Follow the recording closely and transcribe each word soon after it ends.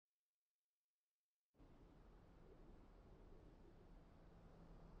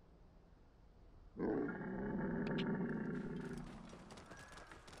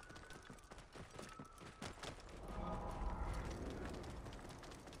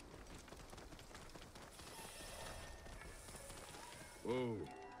Whoa.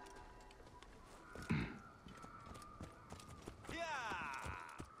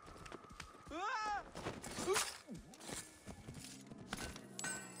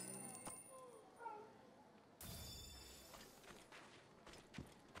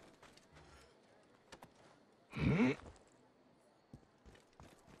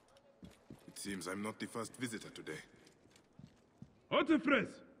 It seems I'm not the first visitor today. Otefres!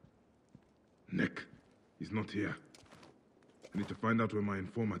 Nick, he's not here. I need to find out where my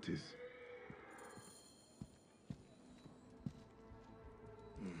informant is.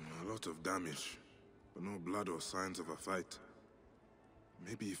 A lot of damage, but no blood or signs of a fight.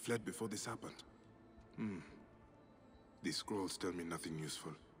 Maybe he fled before this happened. These scrolls tell me nothing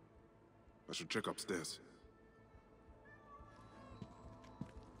useful. I should check upstairs.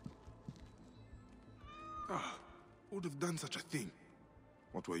 Who would have done such a thing?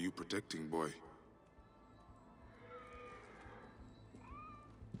 What were you protecting, boy?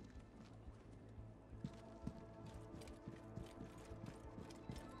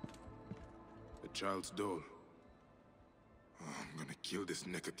 A child's doll. Oh, I'm gonna kill this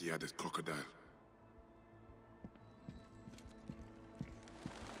Nekatiades crocodile.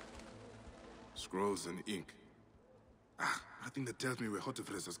 Scrolls and ink. Nothing that tells me where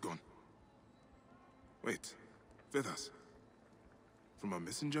Hotefres has gone. Wait, feathers. From a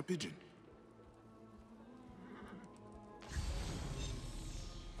messenger pigeon.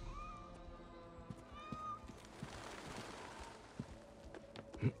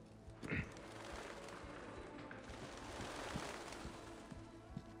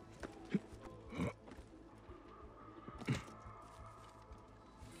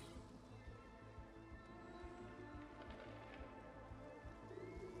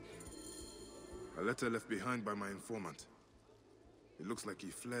 A letter left behind by my informant. It looks like he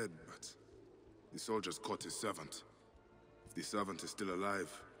fled, but the soldiers caught his servant. If the servant is still alive,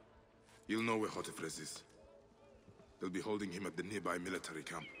 he'll know where Hotefres is. They'll be holding him at the nearby military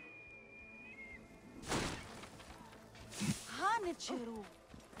camp. Hanicheru.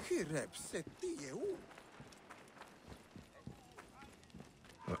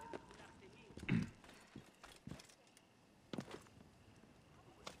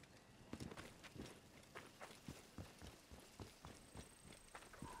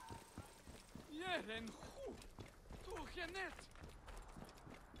 Jeren hu, tu genet.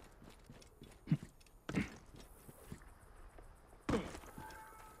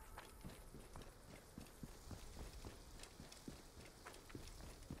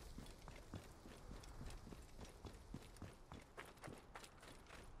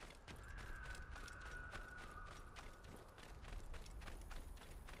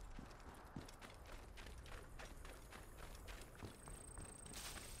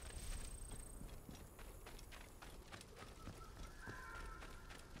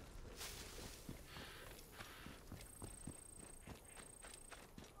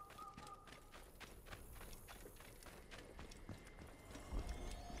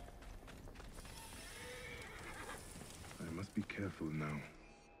 I must be careful now.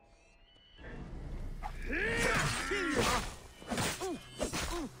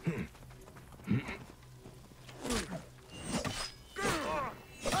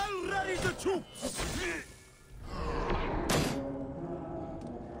 I'll rally the troops!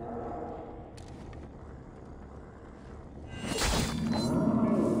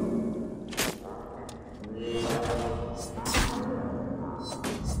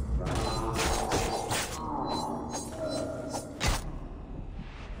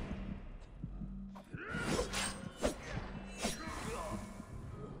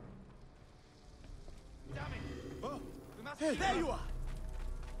 Hey, there you are!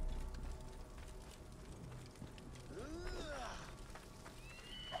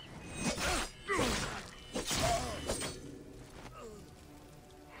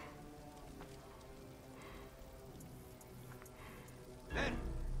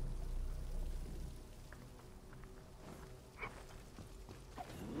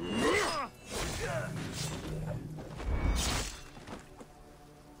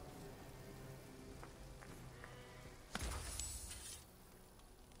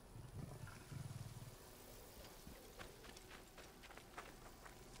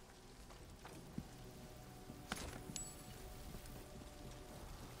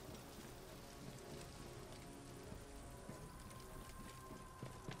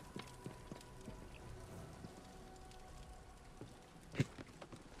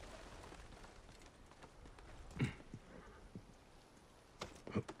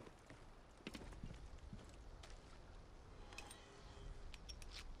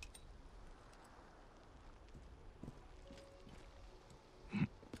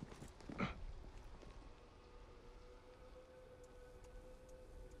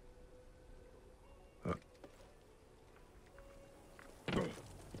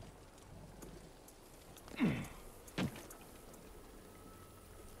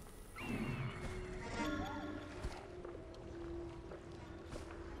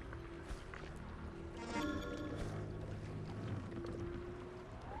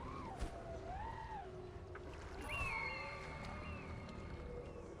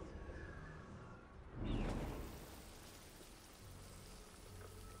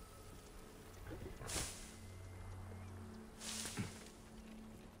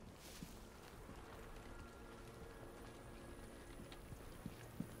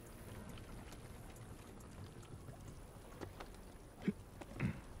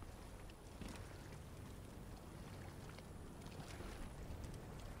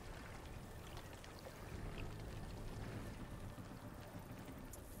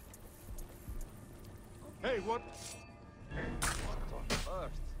 Hey, what? What on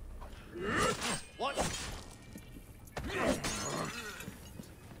earth? What?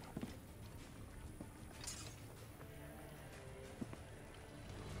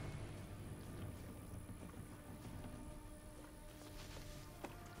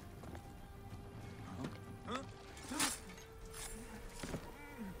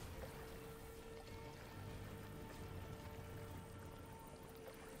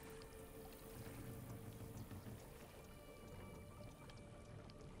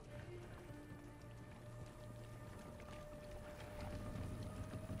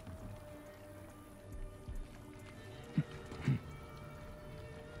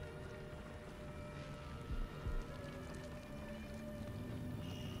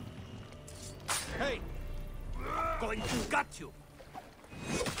 Hey! Going to gut you!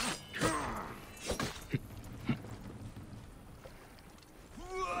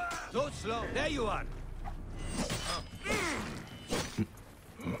 So slow. There you are.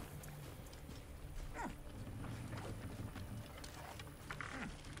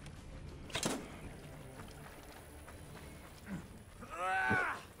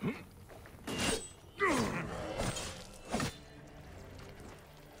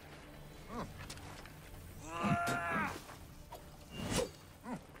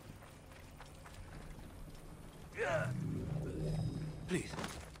 Please.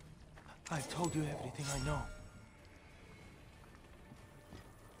 I've told you everything I know.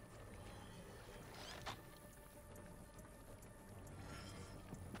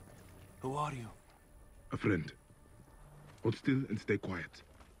 Who are you? A friend. Hold still and stay quiet.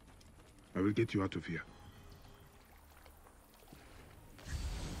 I will get you out of here.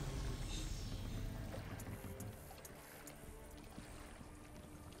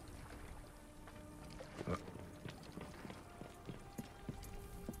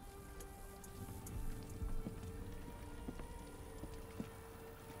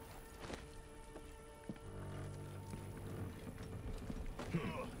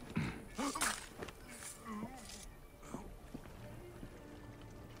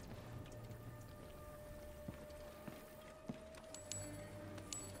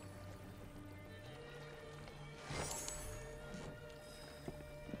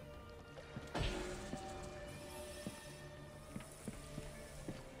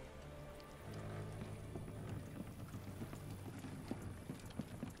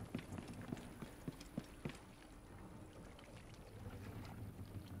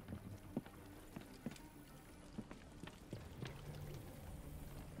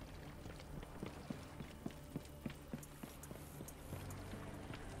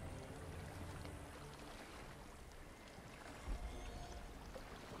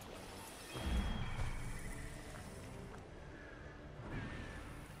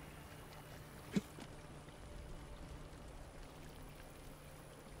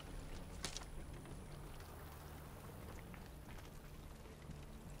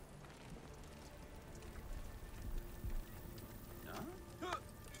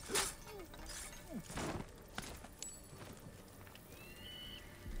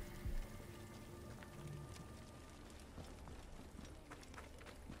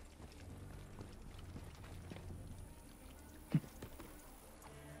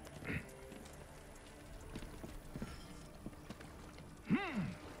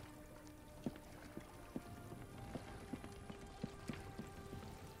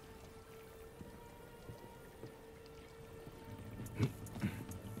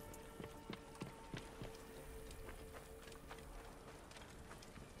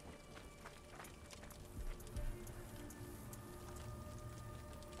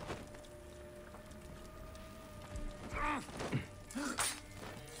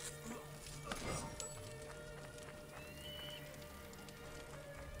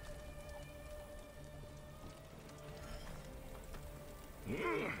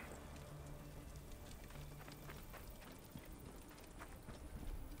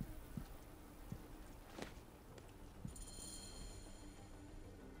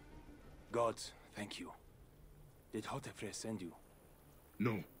 gods, thank you. Did Hotefres send you?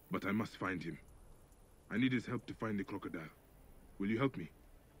 No, but I must find him. I need his help to find the crocodile. Will you help me?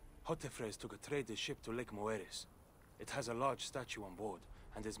 Hotefres took a trader's ship to Lake Moeris. It has a large statue on board,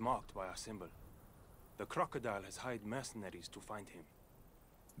 and is marked by our symbol. The crocodile has hired mercenaries to find him.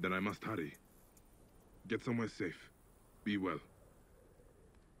 Then I must hurry. Get somewhere safe. Be well.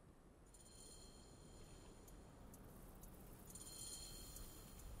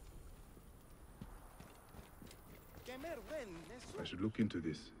 I should look into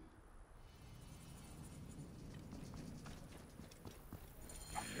this.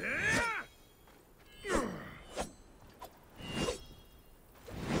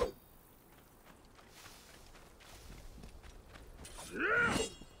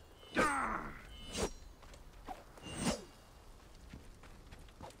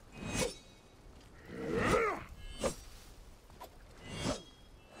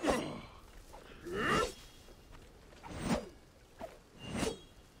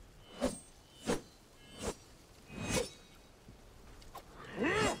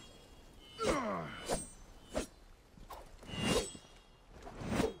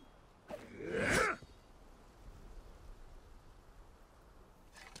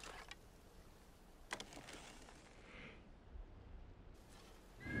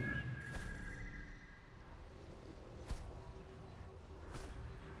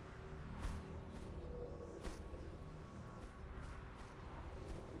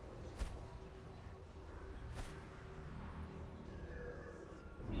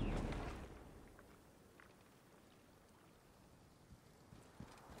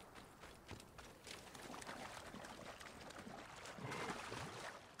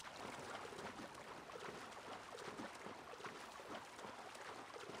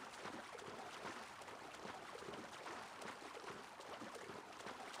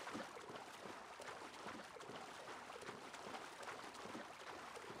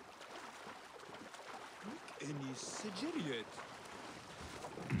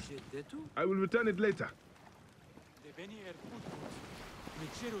 I will return it later.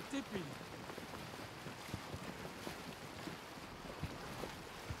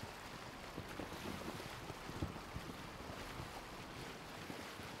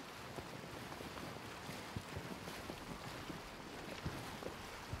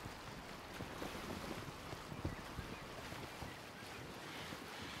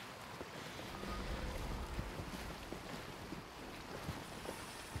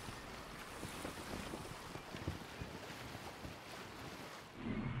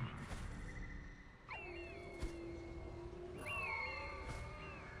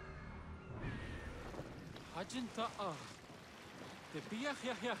 Hajinta Tebiach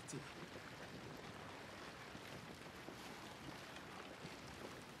Yahyati.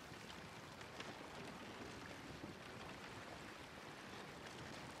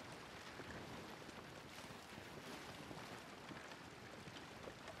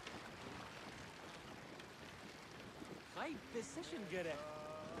 Hay decision gerek.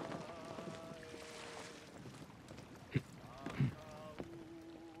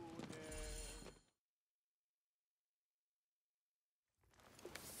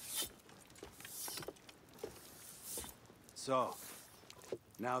 So,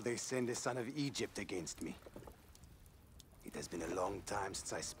 now they send the son of Egypt against me. It has been a long time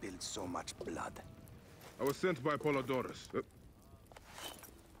since I spilled so much blood. I was sent by Polydorus.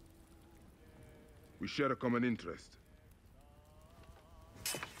 We share a common interest.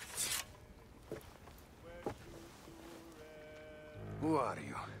 Who are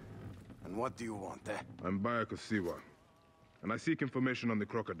you? And what do you want, eh? I'm Bayek of Siwa, and I seek information on the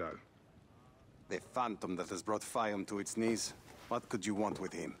crocodile. The phantom that has brought Fayum to its knees. What could you want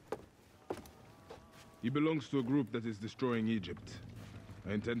with him? He belongs to a group that is destroying Egypt.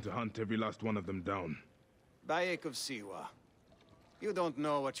 I intend to hunt every last one of them down. Bayek of Siwa. You don't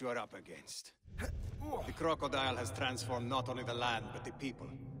know what you are up against. The crocodile has transformed not only the land, but the people.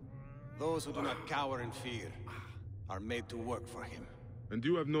 Those who do not cower in fear are made to work for him. And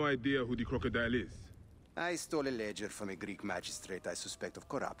you have no idea who the crocodile is? I stole a ledger from a Greek magistrate I suspect of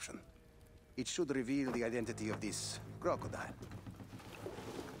corruption. It should reveal the identity of this crocodile.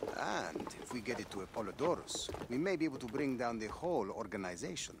 And if we get it to Apollodorus, we may be able to bring down the whole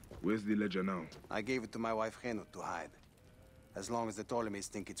organization. Where's the ledger now? I gave it to my wife Henut to hide. As long as the Ptolemies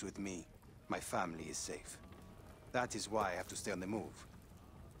think it's with me, my family is safe. That is why I have to stay on the move.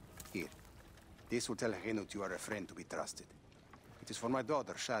 Here. This will tell Henut you are a friend to be trusted. It is for my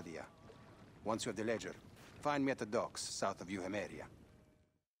daughter, Shadia. Once you have the ledger, find me at the docks south of Euhemeria.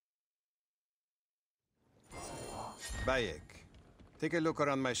 Bayek, Take a look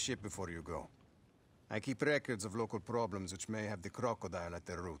around my ship before you go. I keep records of local problems which may have the crocodile at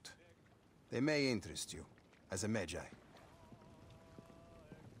their root. They may interest you, as a Medjay.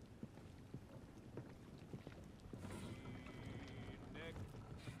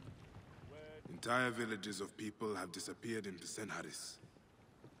 Entire villages of people have disappeared in Senharis.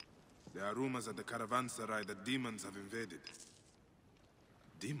 There are rumors at the caravanserai that demons have invaded.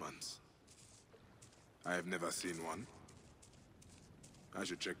 Demons? I have never seen one. I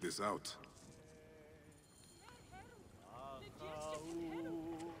should check this out.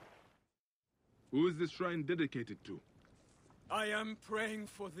 Who is this shrine dedicated to? I am praying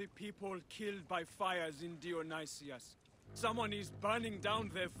for the people killed by fires in Dionysius. Someone is burning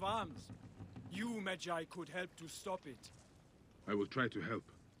down their farms. You, Medjay, could help to stop it. I will try to help.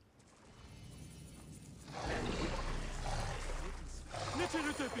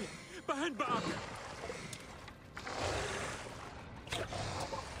 نتلتبي بهن بقى.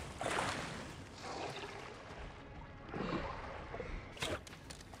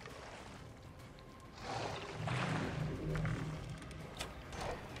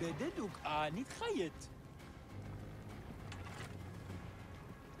 بددوك آني تخيط.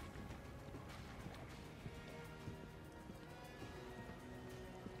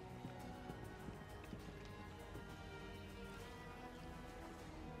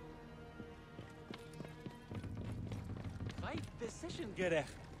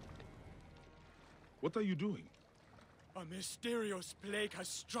 What are you doing? A mysterious plague has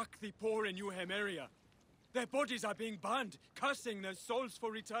struck the poor in New Hemeria. Their bodies are being burned, cursing their souls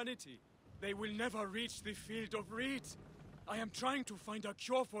for eternity. They will never reach the field of reeds. I am trying to find a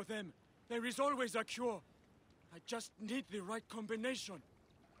cure for them. There is always a cure. I just need the right combination.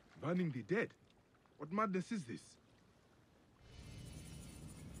 Burning the dead? What madness is this?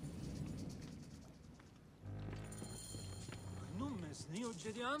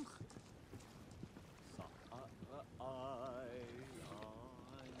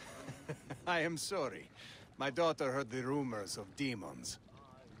 I am sorry. My daughter heard the rumors of demons.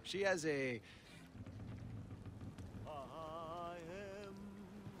 She has a...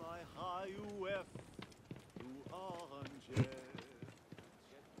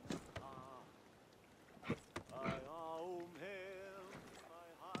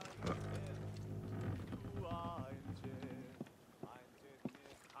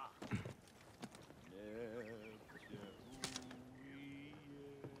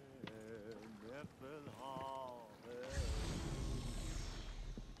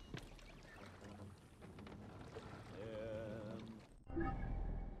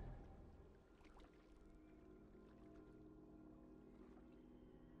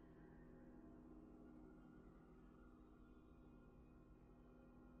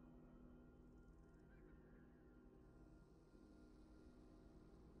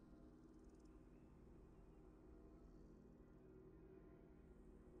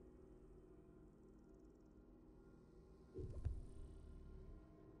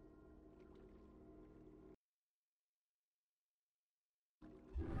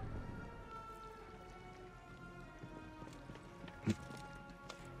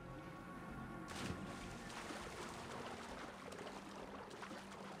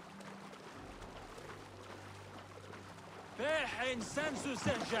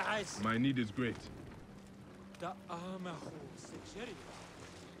 My need is great.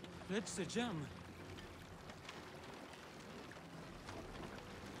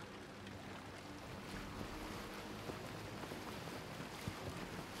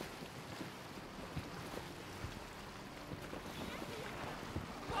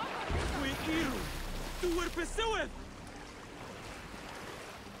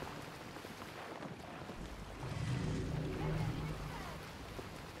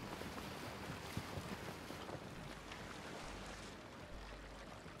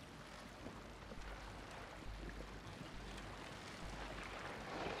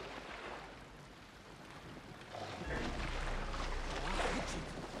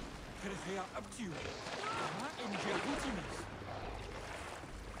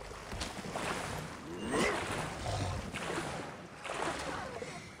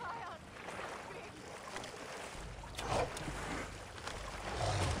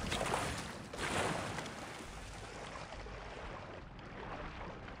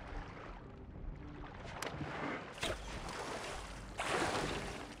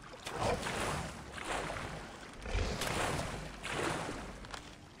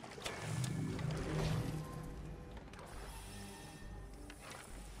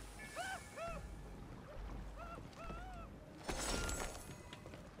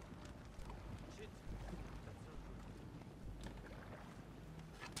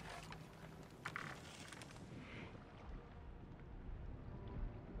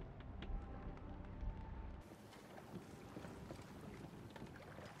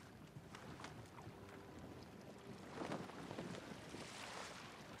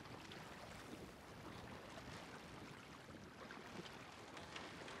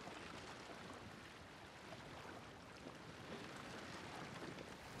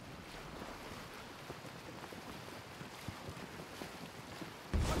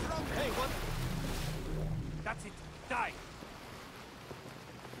 That's it. Die!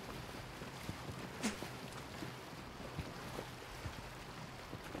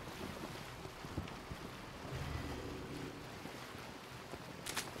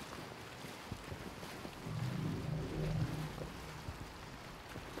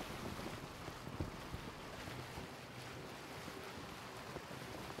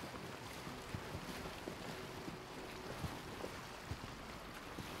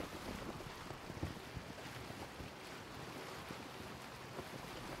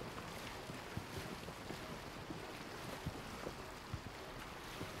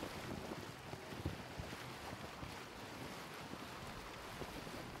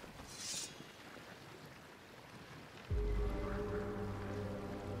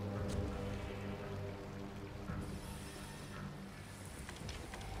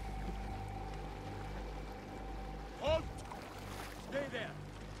 Halt! Stay there.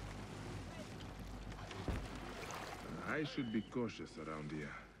 I should be cautious around here.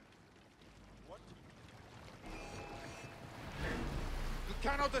 You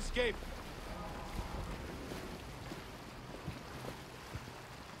cannot escape.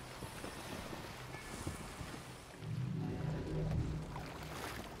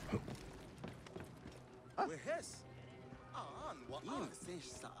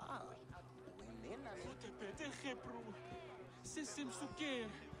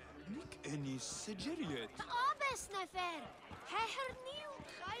 Any Sigiriet.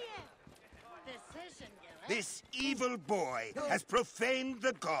 This evil boy has profaned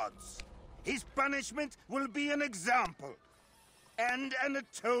the gods. His punishment will be an example and an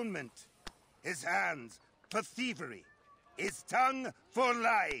atonement. His hands for thievery, his tongue for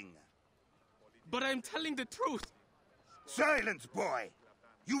lying. But I'm telling the truth. Silence, boy!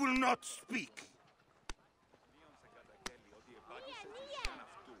 You will not speak.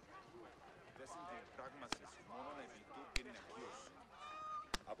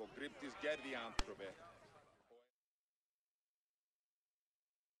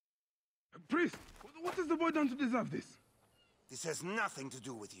 Priest, what has the boy done to deserve this? This has nothing to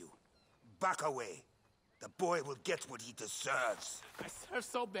do with you. Back away. The boy will get what he deserves. I serve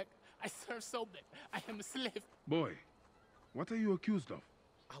Sobek. I serve Sobek. I am a slave. Boy, what are you accused of?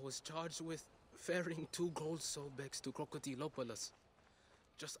 I was charged with ferrying 2 gold Sobeks to Crocodilopolis.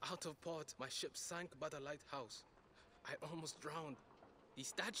 Just out of port, my ship sank by the lighthouse. I almost drowned. The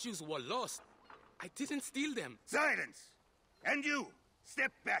statues were lost. I didn't steal them. Silence! And you,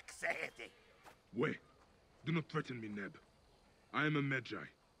 step back, Sahete. Wait, do not threaten me, Neb. I am a Medjay.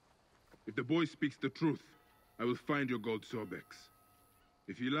 If the boy speaks the truth, I will find your gold Sobeks.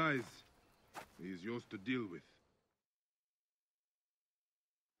 If he lies, he is yours to deal with.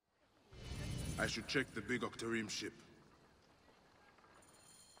 I should check the big Octarim ship.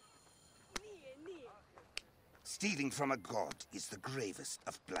 Stealing from a god is the gravest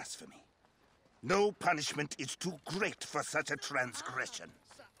of blasphemy. No punishment is too great for such a transgression.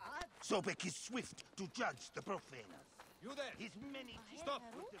 Sobek is swift to judge the profaners. You there! His many Stop!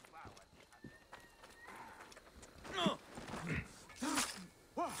 will devour.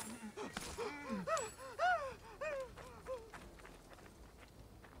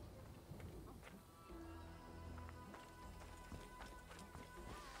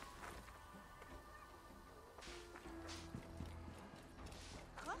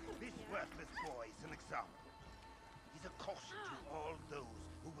 This worthless boy is an example. He's a caution to all those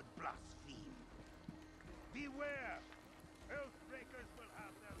who would blaspheme. Beware! Earthbreakers will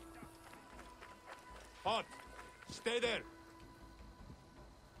have their justice. Halt! Stay there!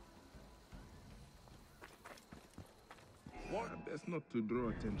 Best not to draw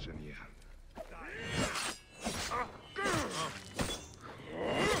attention here.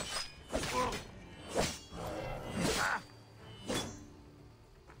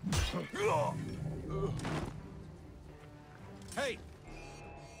 Hey!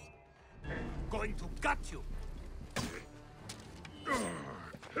 Going to gut you!